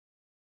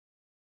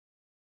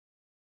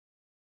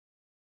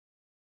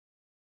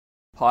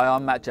Hi,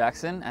 I'm Matt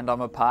Jackson and I'm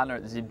a partner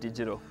at Zib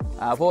Digital.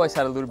 I've always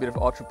had a little bit of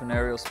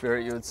entrepreneurial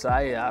spirit, you would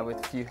say, with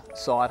a few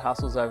side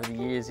hustles over the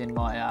years in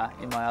my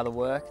other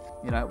work.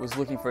 You know, was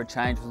looking for a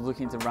change, was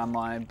looking to run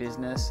my own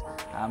business,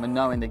 and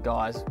knowing the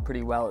guys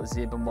pretty well at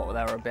Zib and what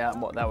they were about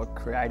and what they were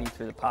creating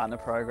through the partner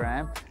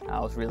program, I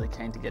was really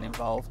keen to get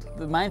involved.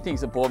 The main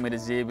things that brought me to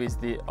Zib is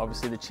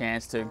obviously the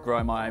chance to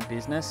grow my own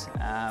business.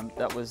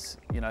 That was,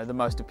 the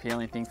most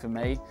appealing thing for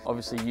me.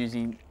 Obviously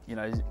using,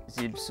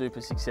 Zib's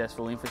super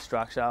successful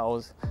infrastructure, I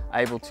was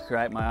able to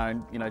create my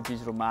own,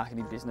 digital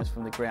marketing business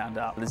from the ground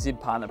up. The Zib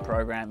partner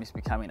program is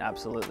becoming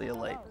absolutely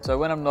elite. So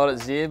when I'm not at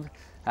Zib,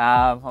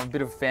 I'm a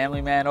bit of a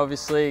family man,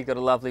 obviously, got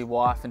a lovely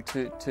wife and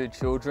two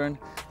children,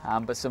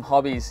 but some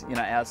hobbies,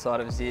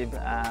 outside of Zib,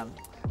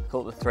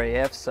 call it the 3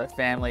 Fs, so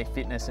family,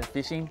 fitness and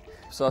fishing.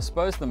 So I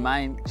suppose the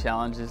main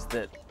challenges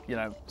that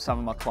some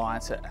of my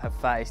clients have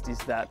faced is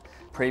that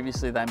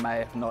previously they may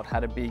have not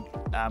had a big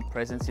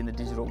presence in the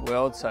digital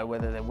world, so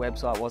whether their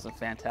website wasn't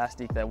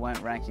fantastic, they weren't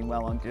ranking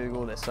well on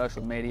Google, their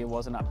social media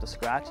wasn't up to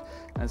scratch,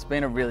 and it's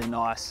been a really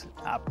nice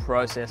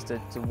process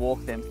to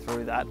walk them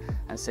through that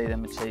and see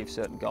them achieve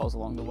certain goals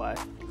along the way.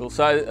 Cool.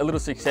 So a little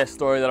success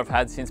story that I've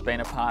had since being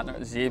a partner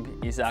at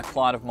Zib is a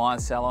client of mine,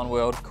 Salon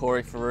World.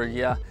 Corey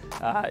Ferrugia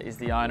is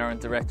the owner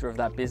and director of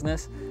that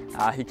business.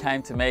 He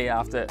came to me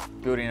after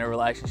building a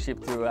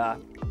relationship through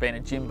being a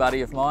gym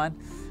buddy of mine.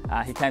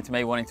 He came to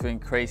me wanting to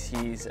increase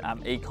his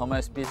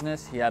e-commerce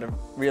business. He had a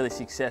really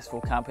successful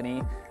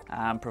company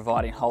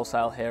providing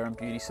wholesale hair and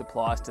beauty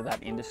supplies to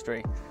that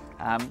industry.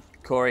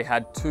 Corey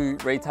had 2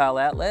 retail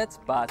outlets,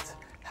 but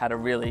had a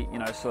really,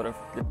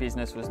 the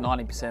business was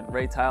 90%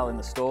 retail in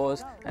the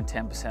stores and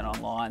 10%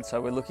 online.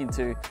 So we're looking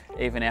to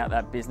even out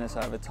that business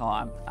over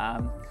time.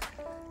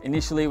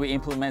 Initially, we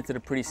implemented a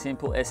pretty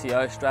simple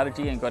SEO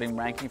strategy and got him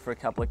ranking for a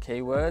couple of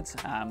keywords.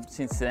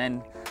 Since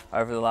then,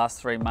 over the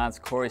last 3 months,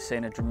 Corey's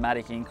seen a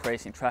dramatic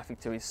increase in traffic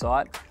to his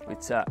site,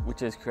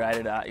 which has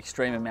created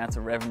extreme amounts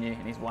of revenue,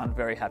 and he's one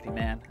very happy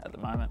man at the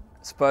moment.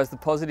 I suppose the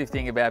positive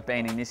thing about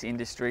being in this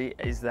industry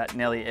is that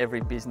nearly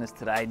every business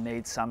today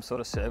needs some sort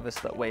of service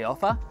that we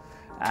offer.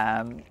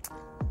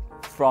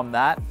 From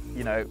that,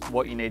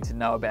 what you need to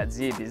know about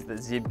Zib is that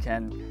Zib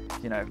can,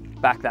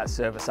 back that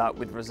service up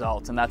with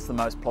results, and that's the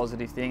most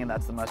positive thing, and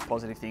that's the most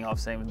positive thing I've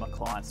seen with my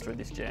clients through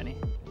this journey.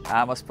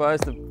 I suppose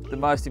the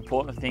most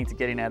important thing to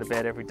getting out of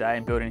bed every day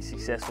and building a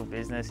successful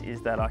business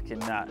is that I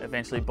can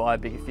eventually buy a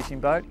bigger fishing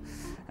boat.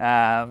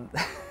 I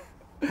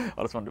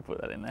just wanted to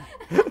put that in there.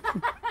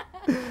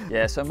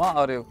 Yeah, so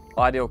my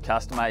ideal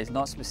customer is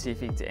not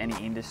specific to any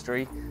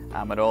industry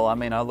at all. I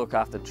mean, I look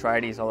after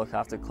tradies, I look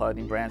after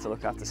clothing brands, I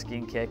look after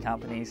skincare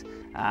companies,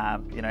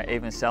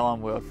 even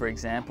Salon World, for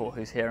example,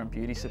 who's hair and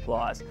beauty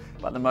supplies.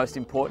 But the most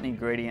important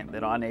ingredient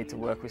that I need to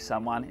work with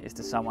someone is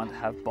someone to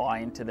have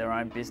buy-in to their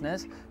own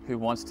business, who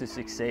wants to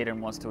succeed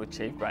and wants to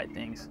achieve great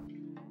things.